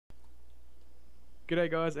G'day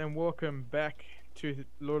guys and welcome back to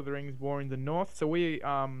Lord of the Rings War in the North. So we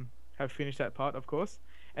have finished that part, of course.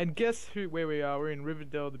 And guess where we are? We're in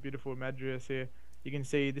Rivendell, the beautiful Madras here. You can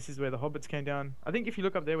see this is where the hobbits came down. I think if you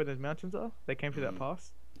look up there where those mountains are, they came through that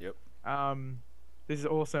pass. Yep. This is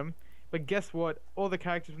awesome. But guess what? All the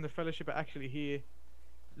characters from the Fellowship are actually here.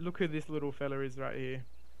 Look who this little fella is right here.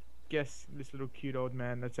 Guess this little cute old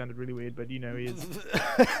man. That sounded really weird, but you know he is.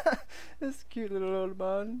 This cute little old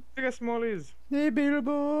man. Look how small he is. Hey,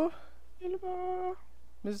 Bilbo. Bilbo.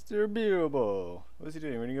 Mr. Bilbo. What's he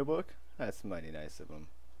doing? Reading a book? That's mighty nice of him.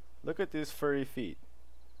 Look at these furry feet.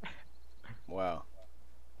 Wow.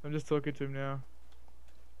 I'm just talking to him now.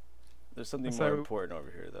 There's something So- more important over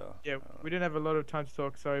here, though. Yeah, we didn't have a lot of time to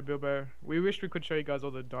talk. Sorry, Bilbo. We wish we could show you guys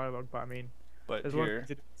all the dialogue, but I mean, But there's one here, thing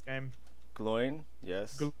to do in this game. glowing,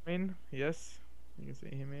 yes. Glowing, yes. You can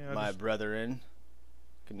see him here. I My just- brethren.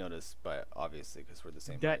 You can notice, by obviously, because we're the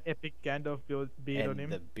same. that height. epic Gandalf beard on And him.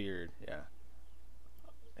 the beard, yeah.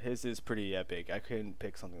 His is pretty epic. I couldn't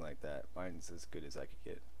pick something like that. Mine's as good as I could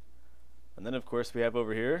get. And then, of course, we have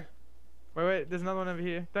over here. Wait, there's another one over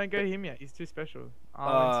here. Don't go to him yet. He's too special.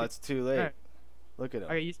 Oh, it's too late. No. Look at him.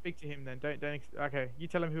 Okay, you speak to him then. Okay, you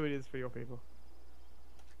tell him who it is for your people.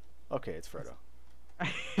 Okay, it's Frodo.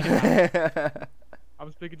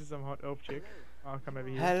 I'm speaking to some hot elf chick. I'll come over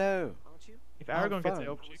here. Hello. Aren't you? If I'm Aragorn gets fine. an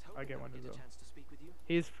elf I chick, was I hoping get I one would as get well. a chance to speak with you.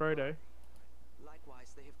 Here's Frodo. Likewise,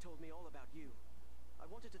 they have told me all about you. I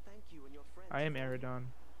wanted to thank you and your friends. I am for- Eredon.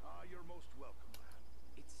 You're most welcome, lad.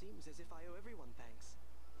 It seems as if I owe everyone thanks.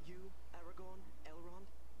 You, Aragorn, Elrond.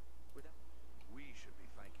 Without, We should be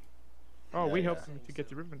thanking. Oh, we Yeah. helped him to get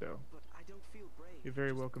to Rivendell. but I don't feel brave. You're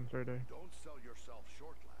very Just welcome, Frodo. Don't sell yourself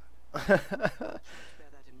short, lad. bear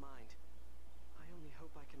that in mind. I only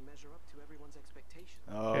hope I can measure up to everyone's expectations.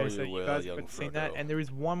 Oh, Okay, so you you will, guys young have seen that, Frodo. and there is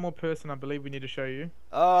one more person I believe we need to show you.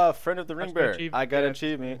 Friend of the ring That's bearer. achievement, I got yeah, an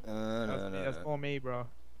achievement. That's all me, bro.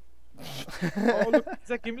 Oh, look, is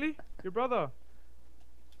that Gimli? Your brother?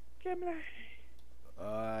 Gimli.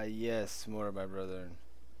 Yes, more of my brother.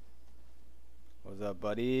 What's up,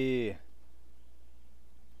 buddy?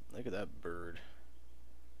 Look at that bird.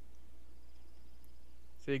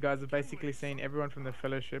 So you guys have basically seen everyone from the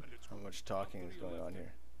Fellowship. How much talking is going on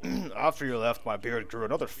here? After you left, my beard grew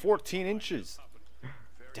another 14 inches.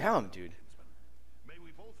 Damn, dude. May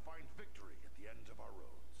we both find victory at the end of our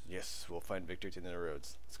roads. Yes, we'll find victory at the end of the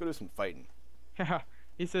roads. Let's go do some fighting.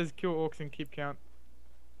 He says kill orcs and keep count.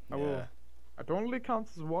 I will. It only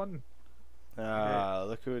counts as one.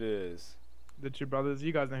 Look who it is. The two brothers,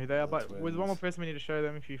 you guys know who they are, The but there's one more twins. person we need to show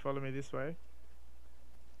them if you follow me this way.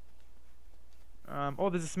 Oh,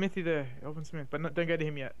 there's a smithy there, Elvin Smith, but don't go to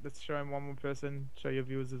him yet. Let's show him one more person, show your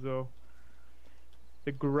viewers as well.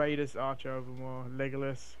 The greatest archer of them all,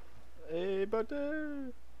 Legolas. Hey, buddy.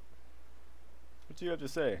 What do you have to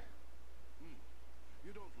say?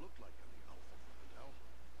 You don't look like any elf of Rivendell.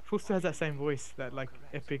 Full still has that same voice, that like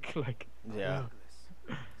epic, like. Yeah.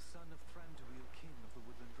 Son of Thranduil, king of the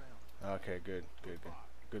woodland realm. Okay, good.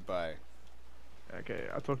 Goodbye. Okay,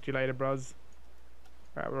 I'll talk to you later, bros.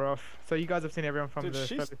 Alright, we're off. So you guys have seen everyone from Dude, the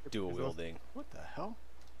she's Fellowship dual as well. wielding. What the hell?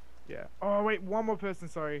 Yeah. Oh wait, one more person.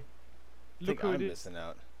 Sorry. I Look think who I'm it is. missing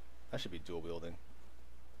out. I should be dual wielding.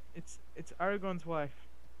 It's Aragorn's wife,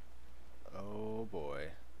 Oh boy.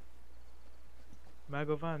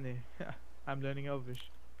 Magovani. I'm learning Elvish.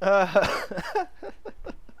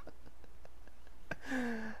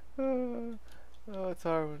 Oh, it's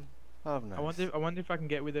Arwen. Oh, nice. I wonder if I can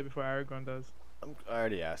get with her before Aragorn does. I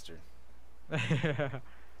already asked her.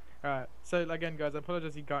 Alright, so again guys, I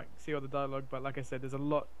apologize you can't see all the dialogue, but like I said, there's a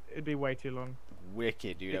lot, it'd be way too long.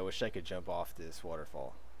 Wicked, dude. I wish I could jump off this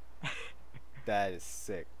waterfall. That is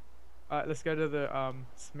sick. Alright, let's go to the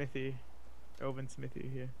smithy, Elven smithy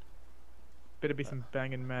here. Better be some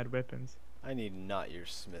banging mad weapons. I need not your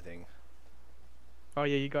smithing. Oh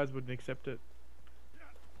yeah, you guys wouldn't accept it.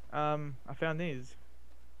 I found these.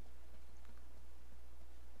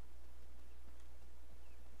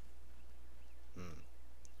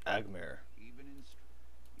 Agmer. Even in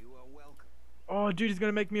you are welcome. Oh dude, he's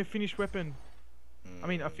gonna make me a finished weapon. I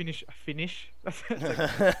mean, a finish? That's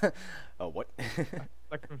like, Oh, what?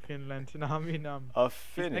 like from Finland. No, I mean, A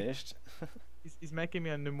finished? he's making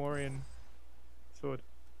me a Numorian sword.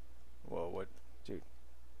 Whoa, what? Dude.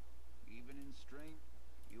 Even in strength,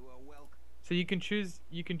 you are welcome. So you can choose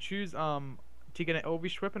to get an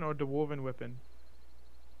elvish weapon or a dwarven weapon.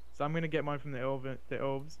 So I'm gonna get mine from the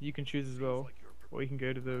elves. You can choose as well, Like you're or you can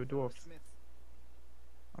go to the dwarves. Smith,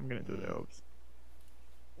 I'm gonna do the elves.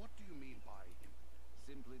 What do you mean by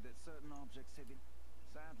simply that certain objects have been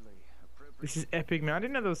sadly appropriate. This is epic, man. I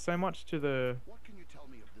didn't know there was so much to the what can you tell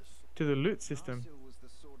me of this? loot system. Narsil was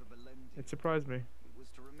It surprised me. It was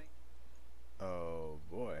to remain. Oh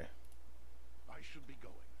boy. I should be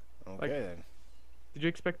going. Okay Like, then. Did you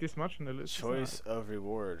expect this much on the list? It's not. Choice of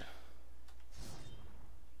reward.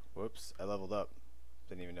 Whoops, I leveled up.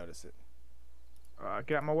 Didn't even notice it.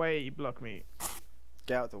 Get out my way, you block me.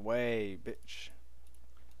 Get out the way, bitch.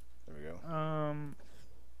 There we go.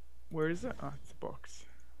 Where is it? Oh, it's a box.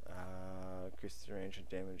 Increase the range and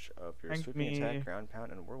damage of your Thank sweeping me. attack, ground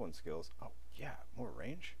pound, and whirlwind skills. Oh yeah, more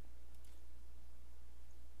range.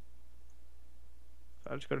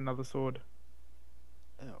 So I just got another sword.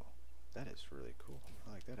 Oh, that is really cool.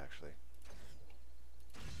 I like that actually.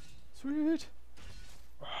 Sweet.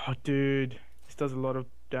 Oh, dude, this does a lot of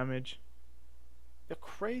damage. You're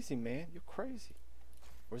crazy, man. You're crazy.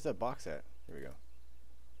 Where's that box at? Here we go.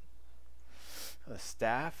 A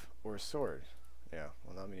staff or a sword? Yeah,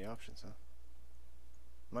 well, not many options, huh?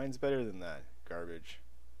 Mine's better than that. Garbage.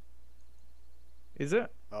 Is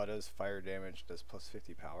it? Oh, it does fire damage, does plus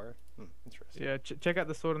 50 power. Interesting. Yeah, check out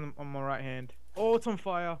the sword on my right hand. Oh, it's on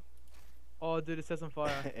fire. Oh, dude, it says on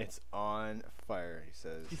fire. It's on fire, he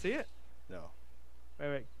says. You see it? No.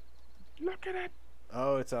 Wait. Look at it.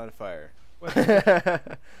 Oh, it's on fire. Wait.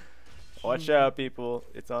 Watch out, people.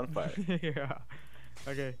 It's on fire. Yeah.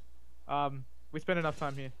 Okay. We spent enough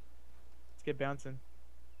time here. Let's get bouncing.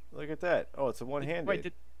 Look at that. Oh, it's a one-handed. Wait,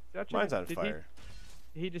 did actually, Mine's on did fire.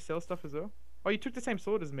 He just sell stuff as well? Oh, you took the same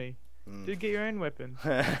sword as me. Mm. Dude, get your own weapon.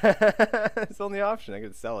 It's the only option. I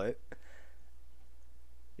could sell it.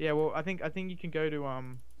 Yeah, well, I think you can go to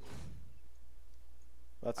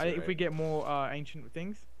That's I think if we alright. get more ancient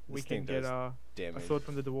things, we This can thing get does a damage. sword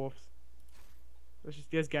from the dwarfs.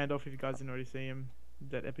 There's Gandalf if you guys didn't already see him.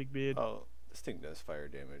 That epic beard. Oh, this thing does fire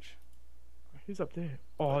damage. Who's up there?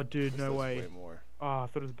 Oh, But dude, this no does way. Way more. Oh, I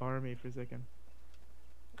thought it was Boromir for a second.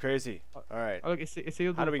 Crazy. All right. Oh, look, it's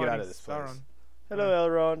Isildur How do we get out fighting of this place? Sauron. Hello,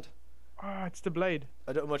 Elrond. Oh, it's the blade.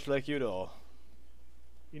 I don't much like you at all.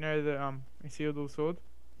 You know the Isildur sword?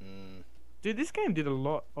 Mm, Dude, this game did a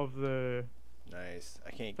lot of the. nice.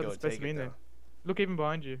 I can't But go it's and supposed take to be it in there. though. Look even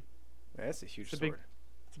behind you. Man, that's a huge It's a sword. big-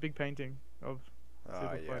 It's a big painting of Ah, Isildur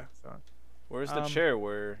yeah. fighting Sauron. Where's the chair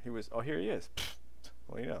where he was? Oh, here he is.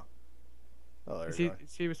 Well, you know. Oh, there Is we he, go.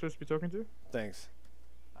 is he we're supposed to be talking to? Thanks.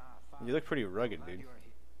 Father, You look pretty rugged, glad dude. you are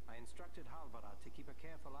here. I instructed Halvarad to keep a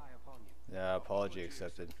careful eye upon you. Yeah, apology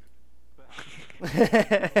accepted. But also remember there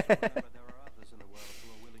are others in the world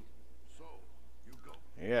who are willing to So, you go.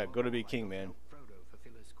 Yeah, go to be king, man. help Frodo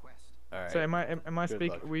fulfill his quest. All right. So am I Good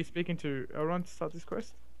luck. we speaking to Elrond to start this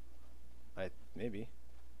quest? Maybe.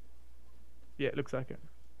 Yeah, it looks like it.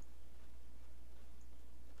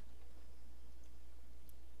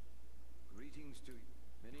 Greetings to you.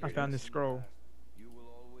 Many I found this years in the scroll. past, you will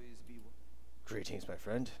always be Greetings, my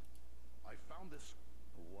friend. I found this.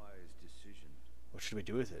 a wise decision. What should we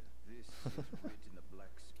do with it? This is writ in the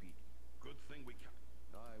black speech. Good thing we can.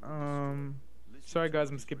 I will listen Sorry to guys,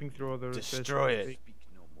 what I'm is skipping written. through all the research. Destroy it. Speak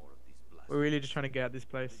no more of these We're blasphemies. really just trying to get out this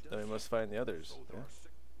place. Then we must find the others. So there Yeah? are six.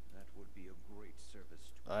 That would be a great service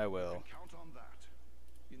to I You will. can count on that.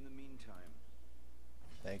 In the meantime,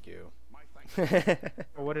 Thank you. My thanks.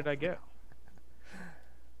 Well, what did I get?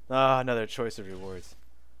 Ah, another choice of rewards.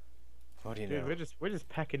 What do you Dude, know? we're just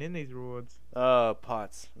packing in these rewards. Oh,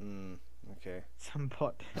 pots. Okay. Some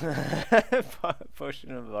pot.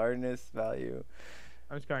 Potion of hardness value.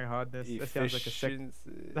 I'm just going hardness. That sounds like a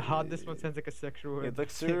Efficiency. The hardness one sounds like a sexual word.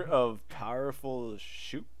 Elixir of powerful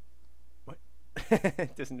shoot. What?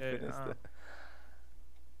 It doesn't Yeah, fit us.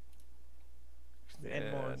 The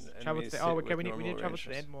Endmores. And Travel to enemies the. sit Oh, okay, with we need to normal travel to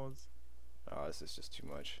the ranges. Endmores. Oh, this is just too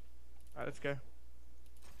much. Alright, let's go.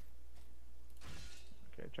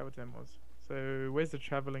 Okay, travel to Endmores. So where's the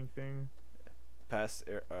traveling thing? Past,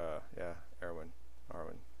 yeah, Arwen.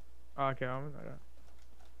 Oh, okay,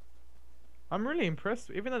 I'm really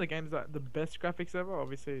impressed. Even though the game's like the best graphics ever,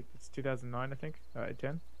 obviously it's 2009, I think,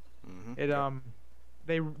 10. Mm-hmm. It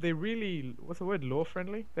they really, what's the word, lore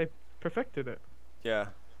friendly. They perfected it. Yeah.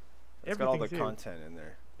 It's got all the Everything's here. content in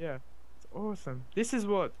there. Yeah, it's awesome. This is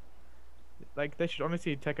what, like, they should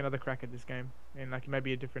honestly take another crack at this game in like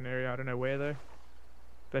maybe a different area. I don't know where though.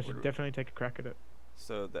 They should What- definitely take a crack at it.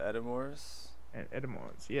 So the Edamores. And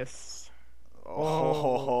Edamores, yes.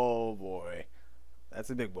 Oh boy, that's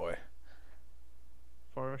a big boy.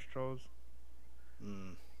 Forest trolls.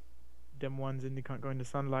 Mm. Them ones in, they can't go into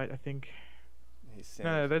sunlight, I think. He's saying.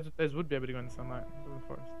 No, those would be able to go into sunlight. Those are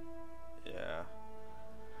forest. Yeah.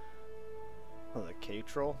 Oh, the cave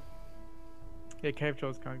troll. Yeah, cave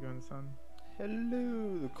trolls can't go in the sun.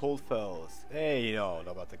 Hello, the cold fells. Hey, you know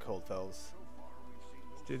about the cold fells.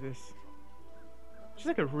 Let's do this. It's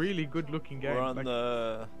like a really good looking game. We're on like,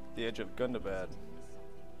 the edge of Gundabad.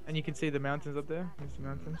 And you can see the mountains up there. There's the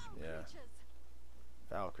mountains. Yeah.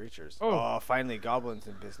 Foul creatures. Oh. Oh, finally goblins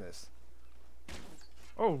in business.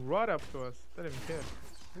 Oh, right up to us. Don't even care.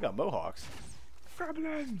 We got mohawks.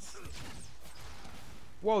 Goblins!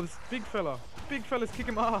 Whoa, this big fella. Big fella's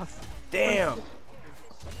kicking my ass. Damn.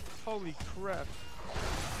 Holy crap.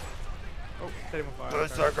 Oh, set him on fire.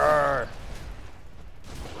 Berserker.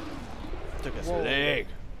 Took his Whoa. leg.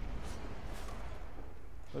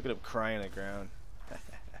 Look at him crying on the ground.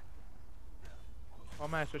 Oh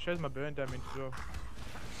man, so it shows my burn damage as well.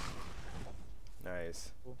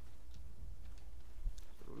 Nice.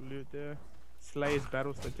 Loot there. Slayer's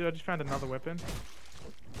battle star. Dude, I just found another weapon.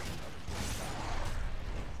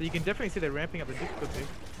 So you can definitely see they're ramping up the difficulty.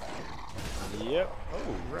 Yep.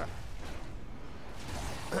 Oh. Right.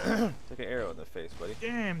 Took an arrow in the face, buddy.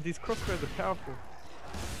 Damn, these crossbows are powerful.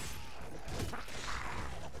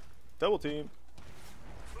 Double team.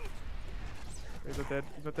 He's not dead.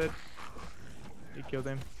 He's not dead. You killed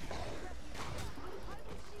him.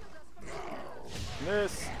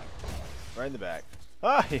 Miss. Right in the back.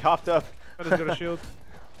 Ah, he hopped up. Oh, he's got a shield.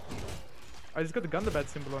 I just got the Gundabad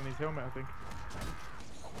symbol on his helmet, I think.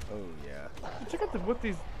 Oh yeah. Check out what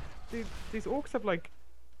these orcs have, like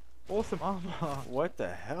awesome armor. What the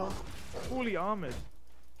hell? Fully armored.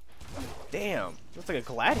 Damn. Looks like a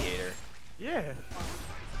gladiator. Yeah.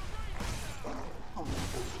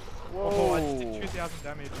 Whoa. Oh, I just did 2,000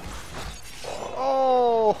 damage.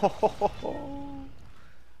 Oh.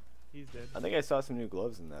 He's dead. I think I saw some new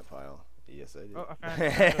gloves in that pile. Yes, I did. Oh, I found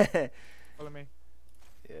it. Follow me.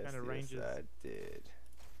 Yes, Kinda yes, ranges. I did.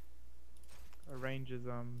 A ranger's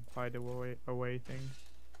hide away thing.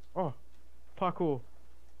 Oh, parkour.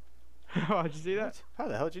 Oh, did you see that? What? How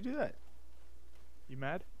the hell did you do that? You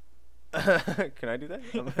mad? Can I do that?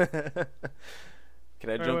 Can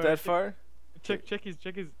I jump wait, that far? Check his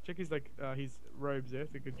like his robes there.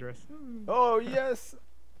 It's a good dress. Oh yes.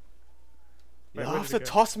 Wait, You where have did to it go?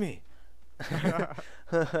 toss me.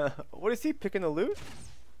 What is he picking the loot?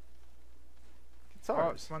 It's Oh,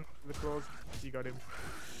 ours. one the claws. You got him.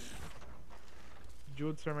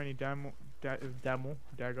 Jeweled ceremony dagger.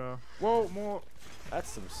 Whoa, more. That's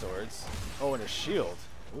some swords. Oh, and a shield.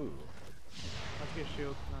 Ooh. Let's get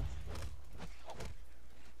shield. Nice.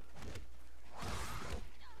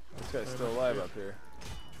 This guy's still alive up here.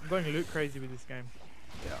 I'm going loot crazy with this game.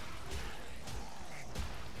 Yeah.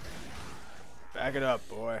 Back it up,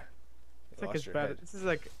 boy. It's You like lost as your bad. head. This is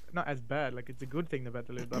like not as bad. Like it's a good thing about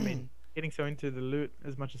the loot. But I mean, getting so into the loot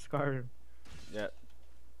as much as Skyrim. Yeah.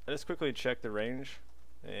 I just quickly check the range,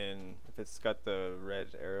 and if it's got the red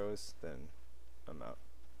arrows, then I'm out.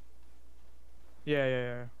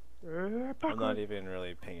 Yeah. I'm Parkour. not even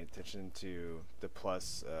really paying attention to the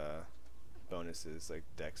plus bonuses like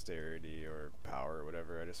dexterity or power or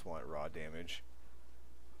whatever. I just want raw damage.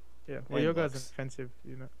 Yeah. Well, and your guys are looks. offensive,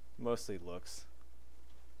 you know. Mostly looks.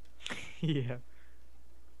 Yeah.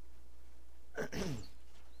 I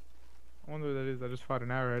wonder what that is. I just fired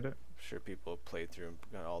an arrow at it. I'm sure people have played through and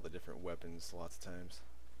got all the different weapons lots of times.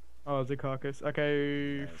 Oh, it's a carcass.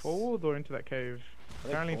 Okay, Nice. forward or into that cave? I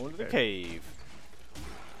Apparently think into going to the the cave.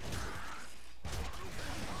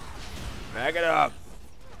 Back it up.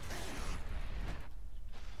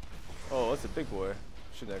 Oh, that's a big boy.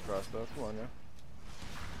 Shoot that crossbow. Come on now.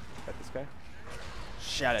 Got this guy.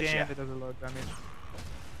 Shot at Damn, ya. that does a lot of damage.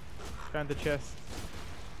 Found the chest.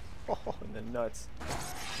 Oh, and the nuts.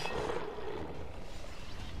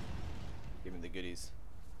 Give me the goodies.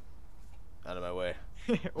 Out of my way.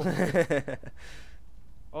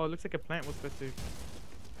 Oh, it looks like a plant was supposed to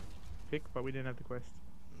pick, but we didn't have the quest.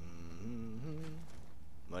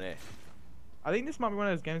 Money. I think this might be one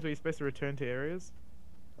of those games where you're supposed to return to areas.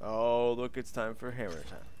 Oh, look, it's time for hammer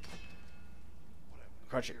time.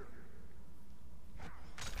 Crunch it.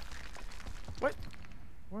 What?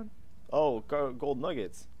 What? Oh, gold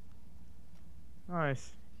nuggets.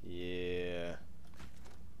 Nice. Yeah.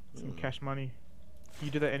 Some cash money. Can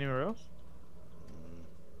you do that anywhere else?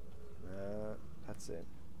 That's it.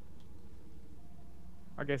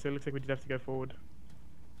 Okay, so it looks like we did have to go forward.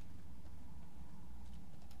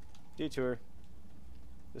 Detour.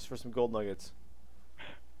 Just for some gold nuggets.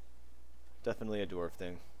 Definitely a dwarf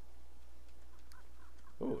thing.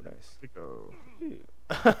 Ooh, nice. We go. Ooh.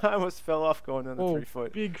 I almost fell off going on the Oh, 3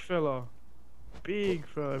 foot. big fella. Big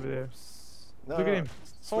fella over there. Oops. No, Look at him.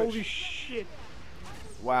 switch. Holy shit.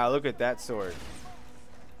 Wow, look at that sword.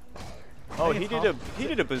 Oh, think he it's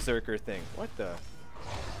did a berserker thing. What the?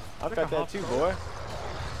 I've like got a that half too, sword. boy.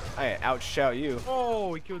 I outshout you.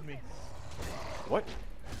 Oh, he killed me. What?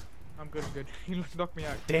 I'm good, I'm good. He knocked me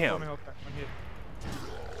out. Damn. Got my health back. I'm hit.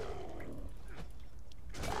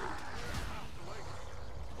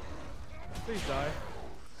 Please die.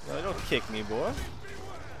 No, don't kick me, boy.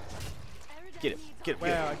 Get him. Get him. Get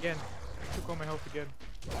Wow, him. again. Took all my health again.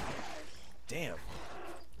 Damn.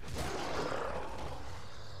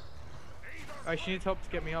 Oh, she needs help to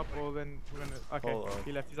get me up, or then we're gonna. Okay, Hold on.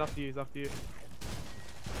 he left. He's after you. He's after you.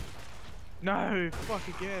 No, fuck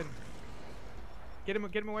again. Get him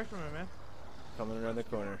away from her, man. Coming around the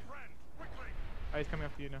corner. Oh, he's coming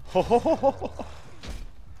after you now. Ho ho ho ho ho.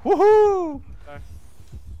 Woohoo! So,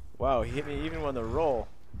 Wow, he hit me even on the roll.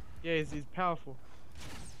 yeah, he's powerful.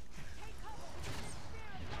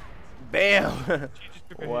 Bam! She just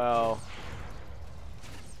took a hit. Wow.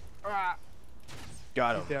 Ah,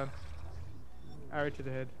 Got he's him. down. Arrow to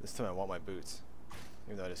the head. This time I want my boots.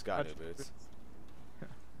 Even though I just got new Touch boots.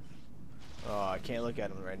 Oh, I can't look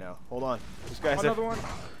at him right now. Hold on. This guy's Another one.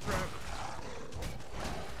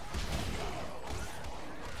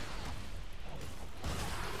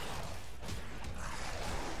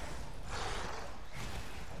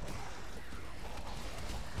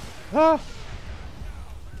 Ah!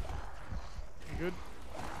 You good?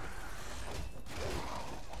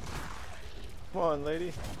 Come on,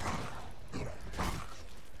 lady.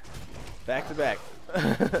 Back to back.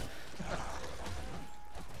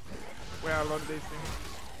 Wow, a lot of these things.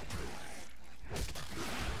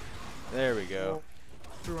 There we go.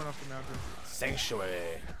 Oh, threw one off the mountain.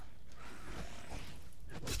 Sanctuary.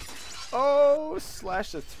 Oh,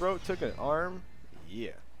 slashed the throat, took an arm.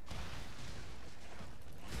 Yeah.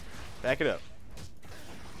 Back it up.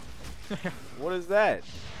 What is that?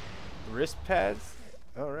 Wrist pads?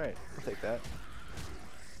 Alright, I'll take that.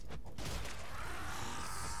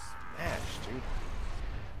 Smash, dude.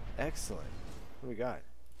 Excellent. What do we got?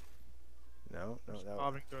 No, that was...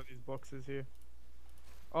 Carving through these boxes here.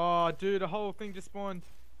 Oh, dude, a whole thing just spawned.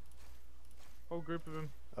 Whole group of them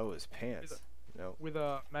Oh, his pants. No. with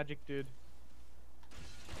a magic dude.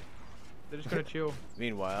 They're just gonna chill.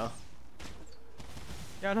 Meanwhile.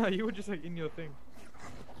 Yeah, no, you were just like in your thing.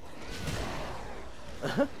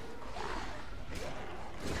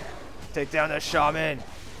 Take down the shaman!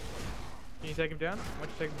 Can you take him down?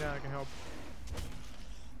 Once you take him down, I can help.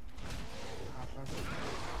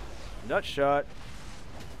 Nut shot.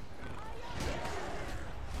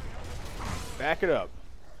 Back it up.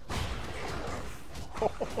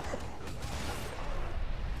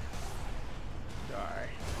 Die.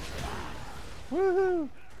 Woohoo!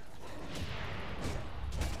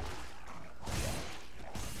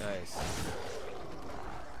 Nice.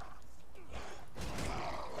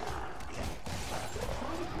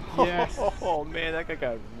 Yes. Oh man, that guy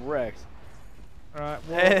got wrecked. Alright,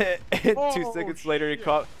 well, And Oh, 2 seconds later, he shit.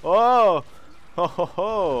 caught. Oh! Ho ho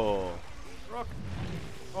ho! rock.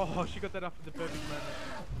 Oh, she got that up at the perfect moment.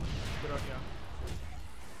 Good on ya.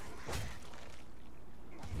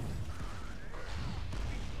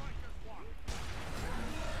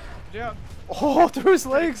 Good job. Oh, through his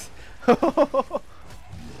legs!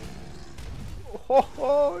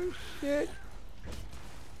 Oh shit!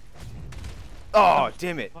 Oh,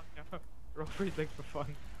 damn it! Fuck yeah. Rock for his legs for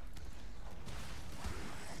fun.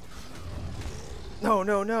 No,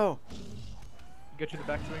 no, no! Get you the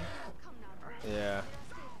backswing. Yeah.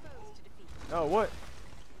 Oh, what?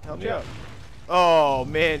 Help me Yeah. out. Oh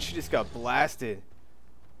man, she just got blasted.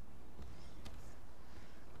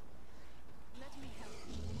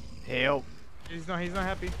 Help. He's not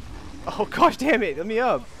happy. Oh gosh damn it, let me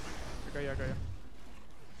up. Okay, yeah, okay, yeah.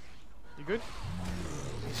 You good?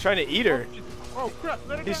 He's trying to eat her. Oh crap,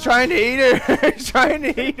 let it He's go. trying to eat her. He's trying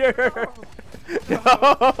to eat her.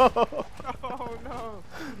 No. Oh no.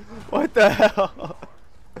 What the hell?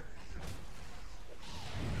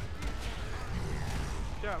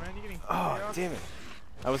 Yeah, man, you're getting Oh chaos. damn it.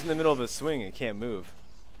 I was in the middle of a swing and can't move.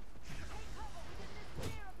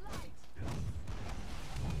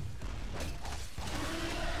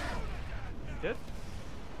 Dead?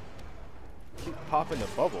 Keep popping the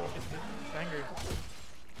bubble. He's angry.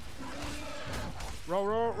 Roll,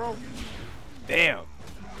 roll, roll. Damn.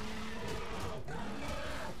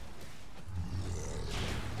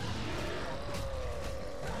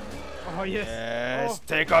 Oh yes. Yes. Oh.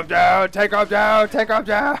 Take him down. Take him down. Take him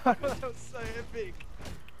down. That was so epic.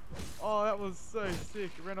 Oh, that was so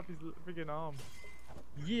sick. It ran up his freaking arm.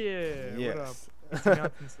 Yeah. What up? Yes. It's the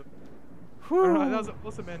mountain stuff. Alright, that was an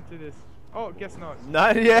awesome end to this. Oh, guess not.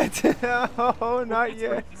 Not yet. Oh, not Let's yet.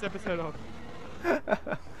 finish this episode off.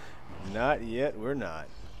 Not yet. We're not.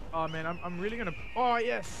 Oh man, I'm really gonna. Oh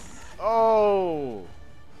yes. Oh.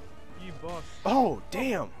 You boss. Oh,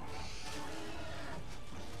 damn.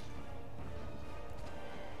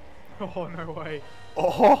 Oh no way.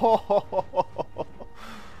 Oh.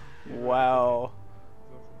 Wow.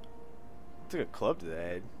 Took a club to the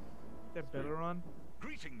head. That Belleron.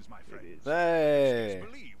 Greetings, my friends. Hey.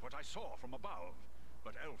 Scarce believe what I saw from above.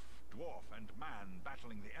 But elf, dwarf, and man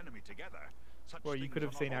battling the enemy together. Such Well, you things could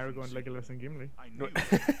have are seen not often Aragorn, seen. Legolas, and Gimli. I knew it had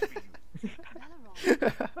to be you.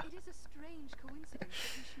 Belleron, it is a strange coincidence that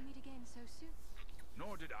we should meet again so soon.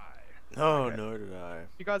 Nor did I. Oh, Okay. nor did I. If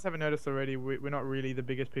you guys haven't noticed already, we're not really the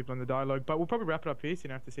biggest people in the dialogue, but we'll probably wrap it up here so you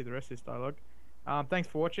don't have to see the rest of this dialogue. Thanks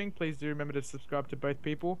for watching. Please do remember to subscribe to both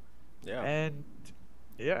people. Yeah. And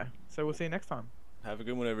yeah, so we'll see you next time. Have a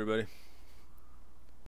good one, everybody.